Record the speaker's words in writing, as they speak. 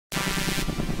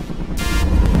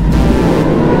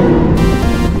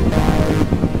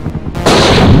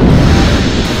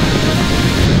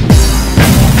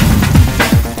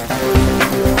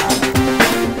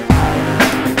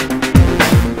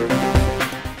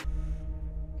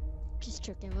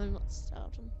Just checking, I'm not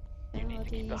starting. You need to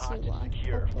keep the use hostage your life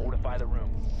secure. properly. Fortify the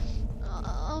room.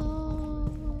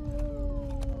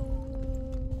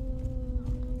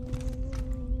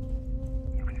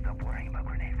 You can stop worrying about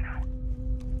grenades now.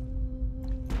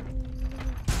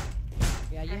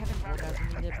 Yeah, you having orgasm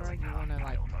in there, bro?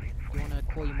 You wanna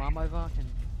call your mom over? I can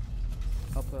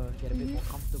help her get a bit more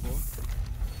comfortable.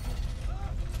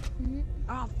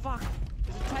 Oh fuck!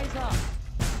 There's a taser!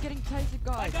 I'm getting tasered,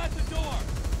 guys! I got the door!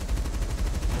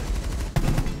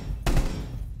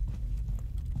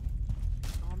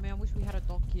 Oh man, I wish we had a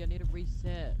dock here. I need to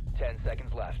reset. 10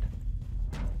 seconds left.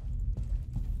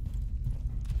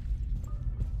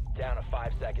 Down to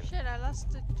 5 seconds. Shit, I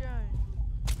lost the drone.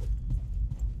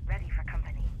 Ready for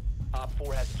company. Op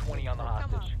 4 has 20 on the Come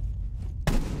hostage.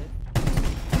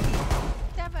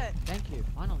 Damn it! Thank you.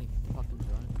 Finally, fucking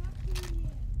drone.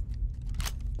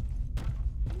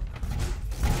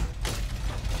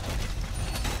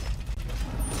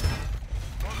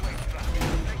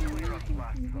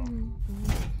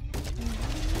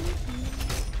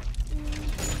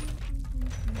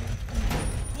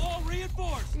 Wall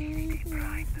reinforced!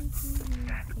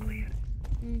 That's cleared.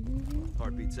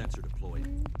 Heartbeat sensor deployed.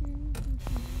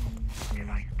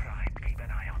 Device primed. Keep an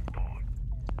eye on board.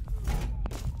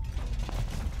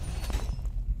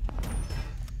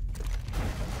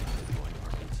 Deploying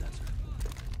heartbeat sensor.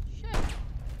 Shit!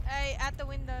 Hey, at the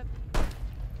window.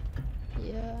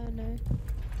 Yeah, I know.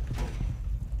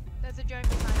 There's a drone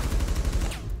behind you.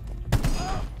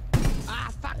 Ah,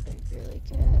 fuck! I don't really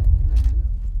care, man.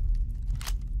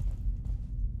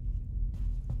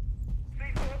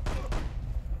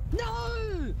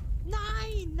 No!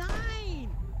 Nine!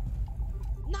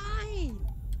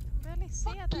 Really see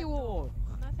at Fuck that you door. all!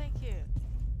 No, thank you.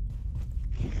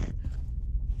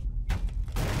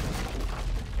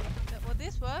 Will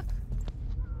this work?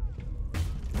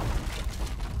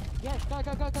 Yes, go!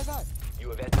 You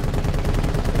have entered.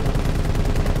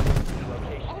 The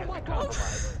location Oh has my been god!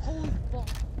 compromised. Holy fuck!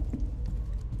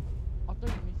 I thought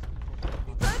you missed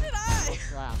So did I!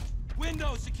 Trash.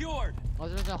 Window secured! I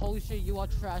was gonna say, holy shit, you are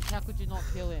trash. How could you not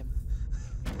kill him?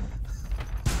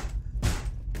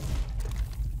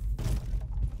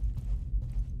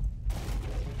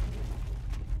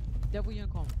 Devil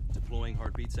Unicorn. Deploying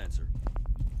heartbeat sensor.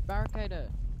 Barricade it.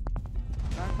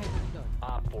 Barricade the window.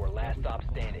 Op 4, last stop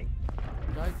standing.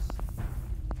 Jokes.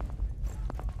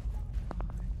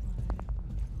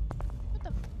 What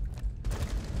the?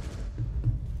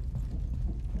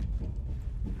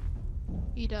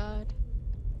 You died.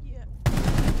 Yeah.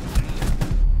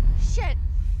 Shit! In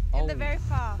the Holy very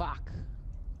far. Fuck.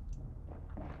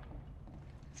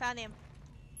 Found him.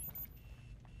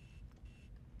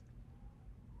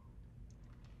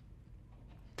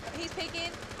 He's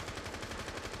peeking.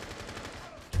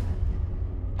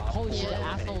 Op Holy 4 shit, the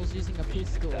eliminated. asshole was using a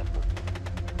pistol. Successful.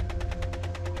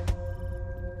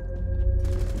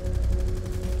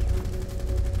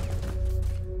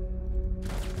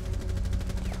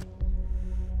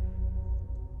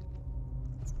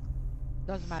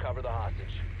 Doesn't matter. Cover the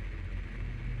hostage.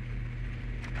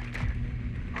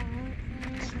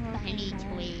 Tiny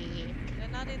twig. They're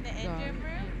not in the engine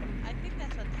room. I think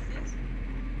that's what this is.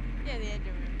 Yeah, the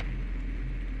engine room.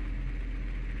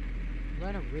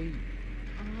 Learn to read.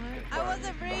 I wasn't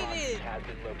The hostage reading. has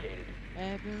been located.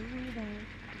 Every day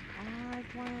I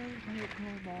play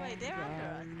Pokemon. Wait, they're under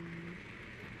us.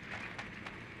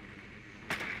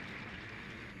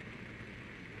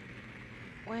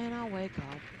 When I wake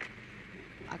up,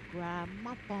 I grab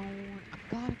my phone. I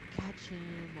gotta catch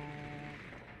him all.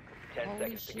 10 Holy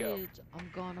seconds to go. shit, I'm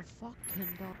gonna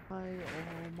fucking die.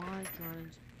 All my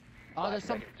drones. Oh, 5 there's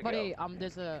seconds to somebody.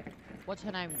 There's a. What's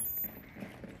her name?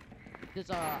 There's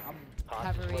a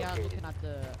Hostage Caveria located. looking at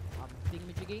the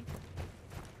thingamajiggy.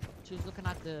 She was looking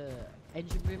at the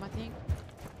engine room, I think.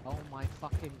 Oh my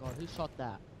fucking god, who shot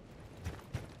that?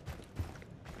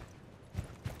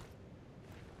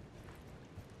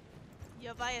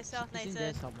 You're by yourself, She's in there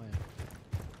Nathan. somewhere.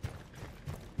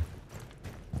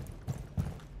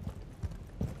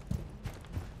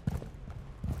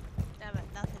 Damn it,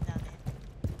 nothing down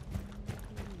there.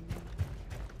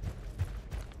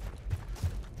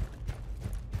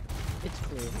 It's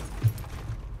clear.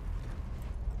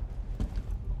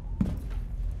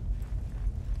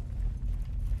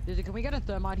 Dizzy, can we get a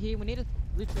thermite here? We need a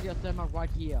literally a thermite right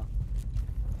here.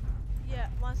 Yeah,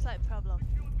 one slight problem.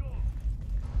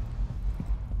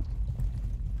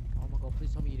 Oh my god,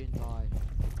 please tell me you didn't die.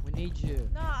 We need you.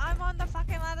 No, I'm on the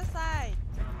fucking other side.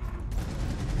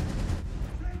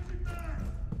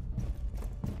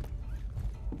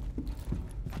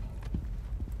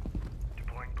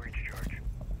 Deploying breach charge.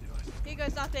 Here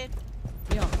goes nothing.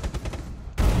 Here.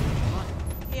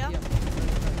 here. Yeah.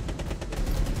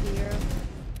 Zero.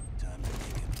 Time to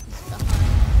kick it. He's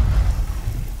behind.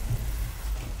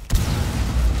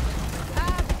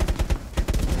 Ah,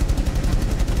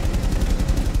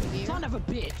 Zero. Son of a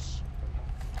bitch!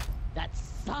 That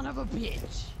son of a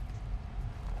bitch!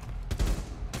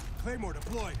 Claymore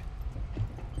deployed.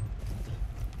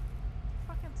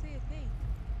 fucking see a thing.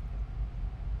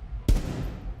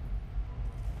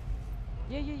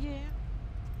 Yeah.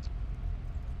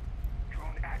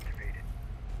 Drone activated.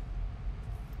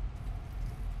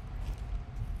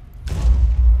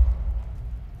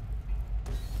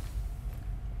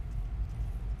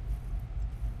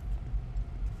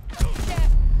 Shit.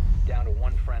 Down to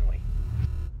one friendly.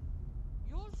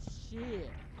 Your shit.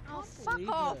 I Oh, can't fuck believe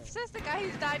off. it. Says the guy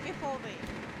who's died before me.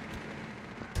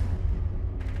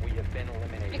 We have been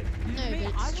eliminated. Excuse No, me,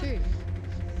 but I it's was true.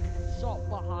 shot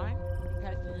behind. In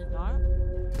case you didn't know.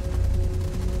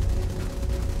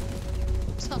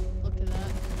 Stop, look at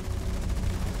that.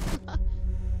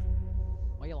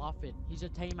 Why are you laughing? He's your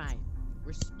teammate.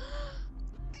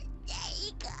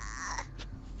 Hey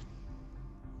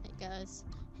guys.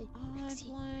 Hey, I Rexy,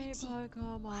 play Rexy,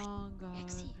 Pokemon Go.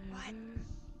 Rexy, what?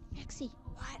 Rexy,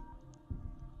 What?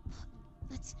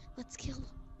 let's kill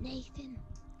Nathan.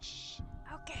 Shh.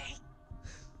 Okay.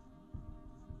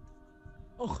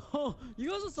 Oh, you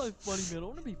guys are so funny, man. I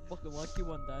want to be fucking like you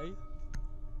one day.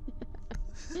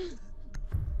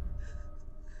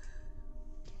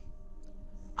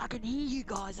 I can hear you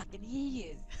guys. I can hear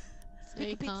you. So Speak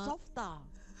you a bit can't. softer.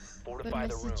 Fortify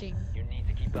the room. messaging. You need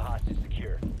to keep the hostage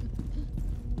secure.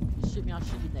 Shoot me, I'll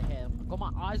shoot you in the head. I got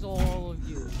my eyes on all of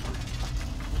you.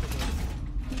 Look at this.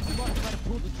 I'm not trying to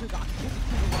pull the trigger. I can pull the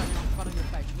trigger right now in front of your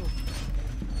face. Look.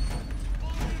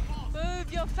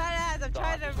 Move your fat ass. I'm The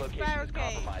trying hostage to location is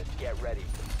barricade. compromised. Get ready.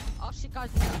 Oh shit, guys,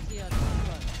 it's out here.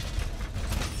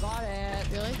 Got it.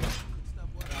 Really?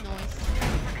 Nice.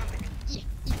 Yeah.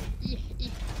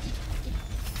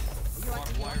 Are you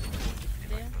actually on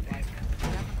there? Like,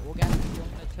 yeah, orgasm, you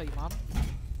want me to tell your mum?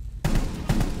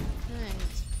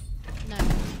 No.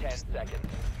 10 seconds.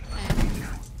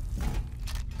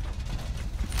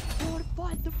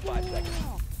 Fortify the 5 seconds.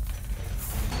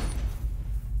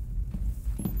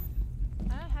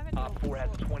 I don't have any Op 4 has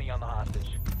 20 on the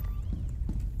hostage.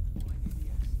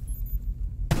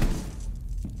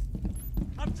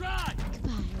 I'm dry.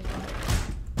 Goodbye.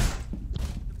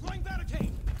 Deploying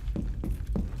barricade.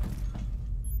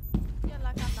 You're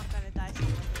like I'm not gonna die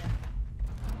somewhere here.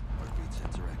 Heartbeat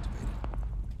sensor activated.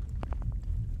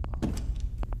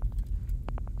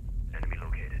 Enemy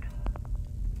located.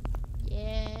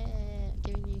 Yeah.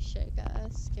 Giving you a show,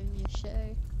 guys. Giving you a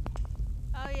show.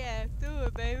 Oh yeah, do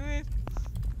it, baby.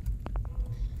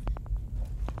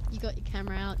 You got your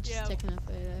camera out, just Yeah. taking a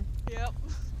photo. Yep.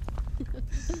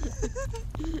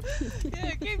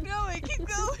 Yeah, keep going, keep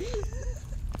going.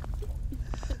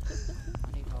 I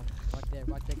need help.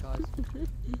 Right there, guys.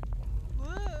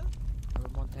 Whoa. I have a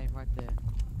Montaigne right there.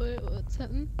 Wait, what's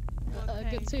happening? I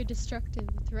Okay. got so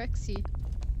distracted with Rexy.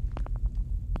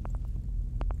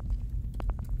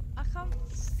 I can't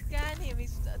scan him,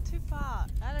 he's too far.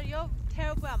 I don't, you're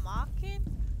terrible at marking.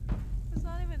 He's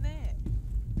not even there.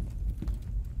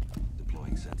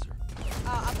 Deploying sensor.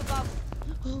 Oh, up above.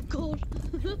 Oh god.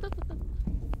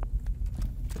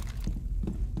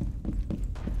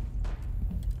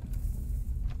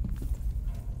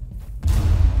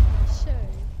 Show.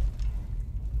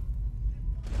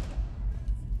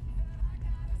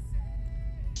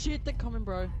 Shit, they're coming,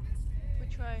 bro.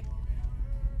 Which way?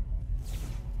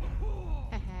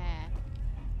 Haha.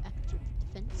 Active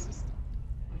defense system.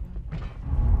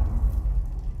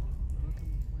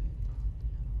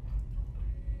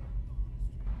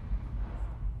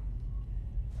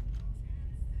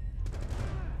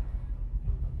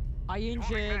 I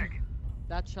injured.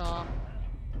 That's her.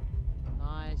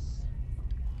 Nice.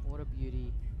 What a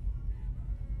beauty.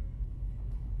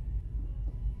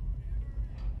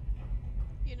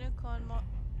 Unicorn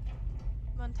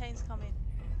Montaigne's coming.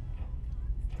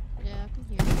 Yeah, I can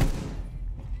hear him.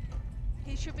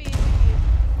 He should be in with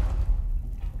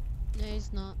you. No,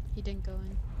 he's not. He didn't go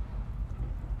in.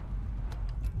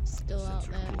 Still out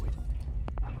Sensor there. deployed.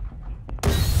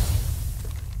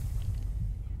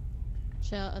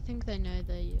 Shout, I think they know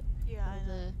that you Yeah, I are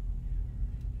know.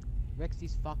 there.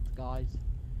 Rexy's fucked, guys.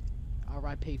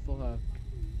 R.I.P. for her.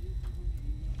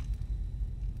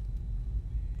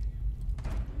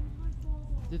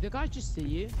 Did the guys just see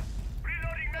you?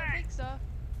 Reloading I think so.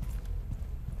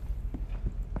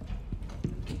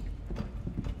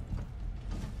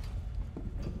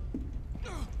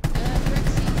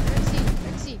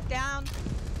 Rexy. Down.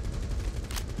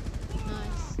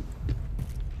 Nice.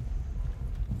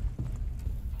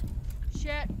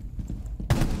 shit.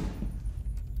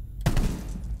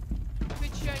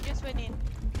 Twitch show just went in.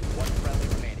 One friendly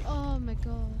remaining. Oh my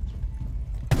god.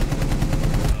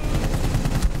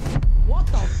 What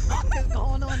the fuck is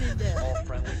going on in there? All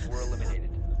friendlies were eliminated.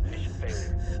 Mission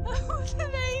failure. I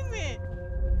wasn't aiming.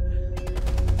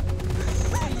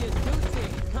 Hey, you duty.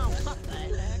 Can't fuck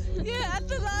that, man. Yeah, at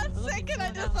the last Look at second I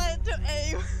you now. decided to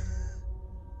aim.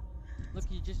 Look,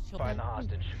 you just chilled Find the out.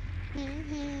 hostage.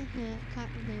 Can't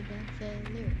remember the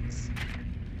lyrics.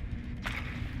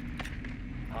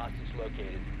 Hostage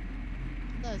located.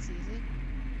 That was easy.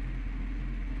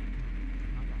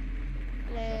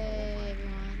 Hello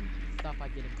everyone. Stuff I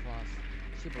did in class.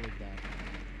 She believed that.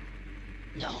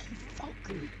 No, fuck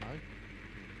you. No.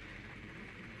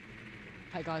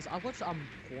 Hey guys, I watched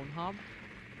Pornhub.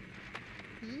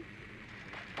 Hmm?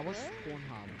 I watched What?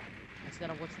 Pornhub. I said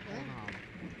I watched What? Pornhub.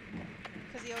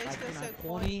 Because he always Like, feels you know, so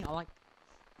corny.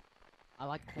 I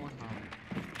like Pornhub.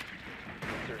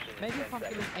 Insertion in Maybe 10 if I'm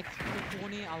feeling seconds. extra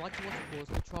corny, I like to watch Pause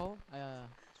Patrol.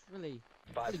 It's really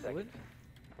 5 pretty good. seconds.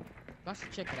 You guys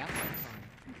should check it out sometime.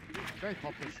 It's a very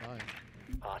popular show.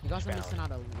 Hostage You guys are found. missing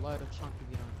out a load of chunk if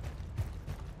you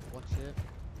don't watch it.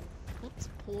 What's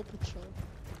Paw Patrol?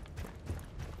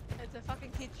 It's a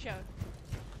fucking kids show.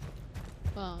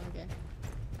 Oh, okay.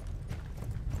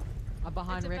 I'm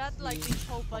behind It's about Rexy. like this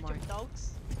whole bunch Come of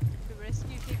dogs to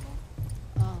rescue people.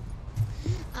 Oh.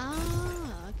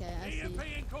 Ah, okay, I see. EMP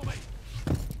incoming!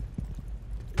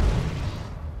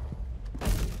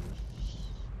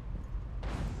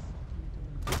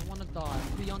 I wanna die.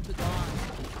 Beyond to die.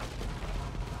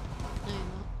 No, you're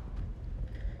not.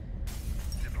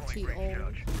 Deploying Too range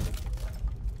old. charge.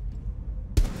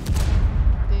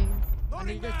 Boom. I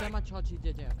need to get that much charge you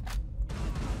did, yeah.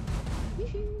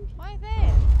 Woohoo. Why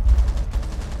there?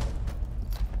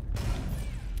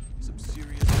 Some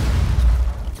serious.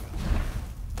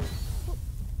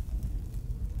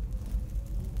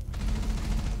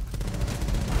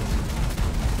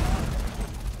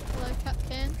 Hello,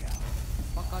 Capcan.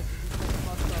 Fuck guys, this is so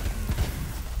fucked up.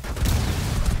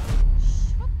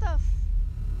 What the f?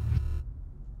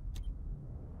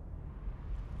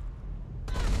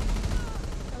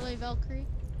 Hello, Valkyrie.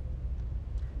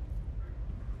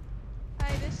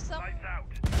 Hey, there's some. Lights out.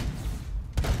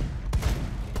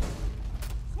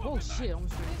 Oh shit,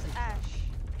 almost Who's Ash?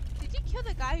 Did you kill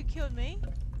the guy who killed me?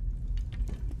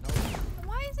 No.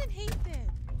 Why isn't he dead?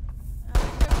 He'll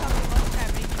probably watch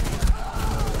that replay.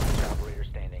 Hostage operator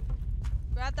standing.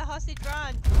 Grab the hostage,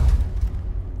 run!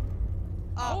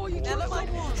 Oh, you never killed mind.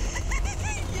 someone.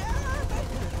 Yeah!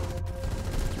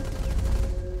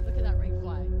 Look at that ring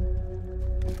flag.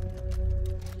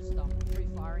 Just free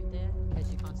firing there, in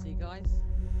case you can't see guys.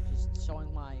 Just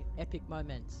showing my epic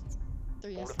moments.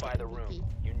 3S Fortify the room. MVP.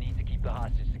 You need to keep the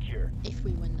hostage secure. If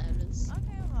we win, that is.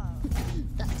 Okay, well.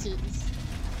 That is.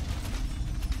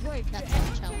 Wait, That's our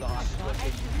The challenge. hostage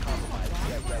location is compromised.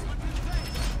 Get ready.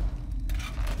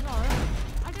 No,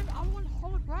 I want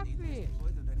holographic.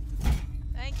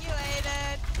 Thank you,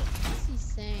 Aiden. What's he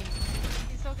saying?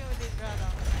 He's talking with his brother.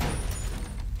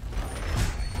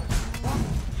 Fuck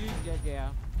you, Jaja.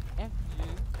 F you.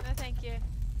 No, thank you.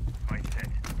 Right set.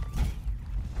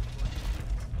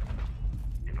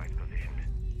 Device positioned.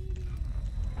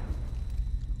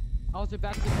 I was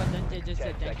about to, but then they just 10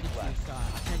 said thank you seconds to you, left. so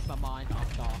I changed my mind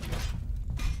after.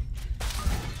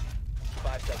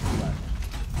 5 seconds left.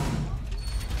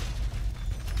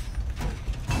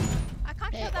 I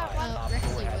can't Hey, kill that one.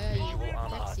 Rexy, where are you? Visual on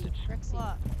the Rexy, hostage. Rexy.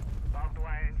 What? Barbed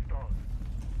wire installed.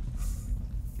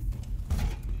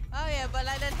 Oh yeah, but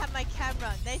I don't have my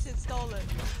camera. Nathan stole it.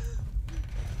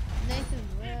 Nathan,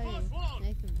 where are you?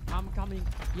 Nathan. I'm coming.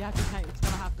 You have to pay. It's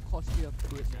gonna have to cost you a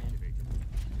bit, man.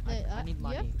 Hey, I need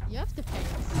money. You have to pay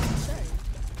us. Sorry.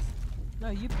 No,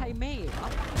 you pay me.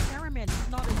 I'm fucking cameraman. It's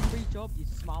not a free job, you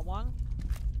smart one.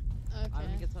 Let me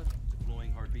Okay. get some.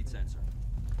 Deploying heartbeat sensor.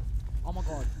 Oh my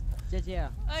god. Yeah.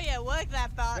 Oh yeah, work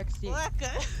that part. Rexy. Work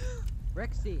it.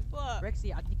 Rexy. What?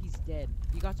 Rexy, I think he's dead.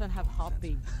 You guys don't have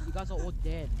heartbeats. You guys are all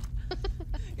dead.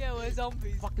 Yeah, we're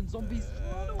zombies. Fucking zombies.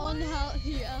 On how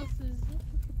who else is?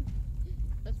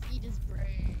 Let's eat his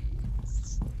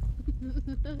brains.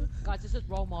 Guys, this is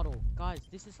role model. Guys,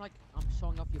 this is like I'm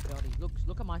showing off your body.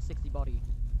 Look at my sexy body.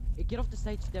 Get off the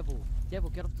stage, Devil. Devil,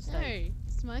 get off the stage. No,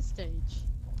 it's my stage.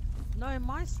 No,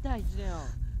 my stage now.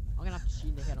 I'm gonna have to shoot you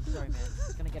in the head. I'm sorry, man.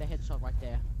 It's gonna get a headshot right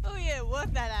there. Oh yeah,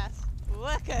 work that ass.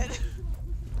 Work it.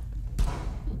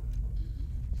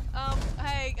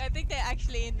 Hey, I think they're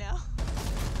actually in now.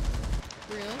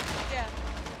 Real? Yeah.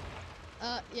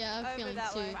 Yeah, I'm Over feeling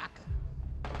that too. way.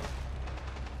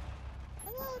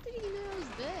 Hello, did you know I was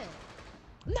there?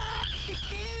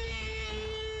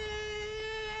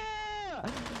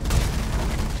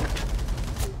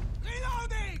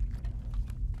 Reloading!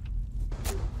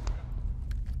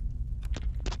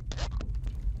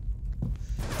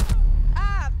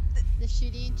 Ah! They're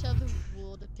shooting each other with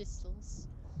water pistols.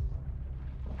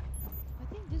 I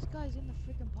think this guy's in the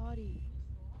freaking party.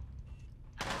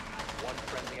 One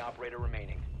friendly operator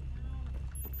remaining.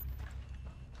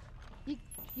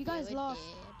 You guys Yeah, we're lost.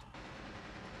 dead.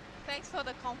 Thanks for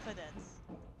the confidence.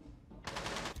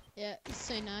 Yeah, you're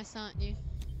so nice, aren't you?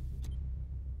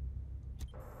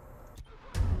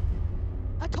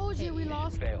 I told you we Hey.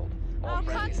 lost. Failed. All Oh, friendlies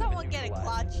can't have been someone get a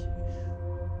neutralized. clutch?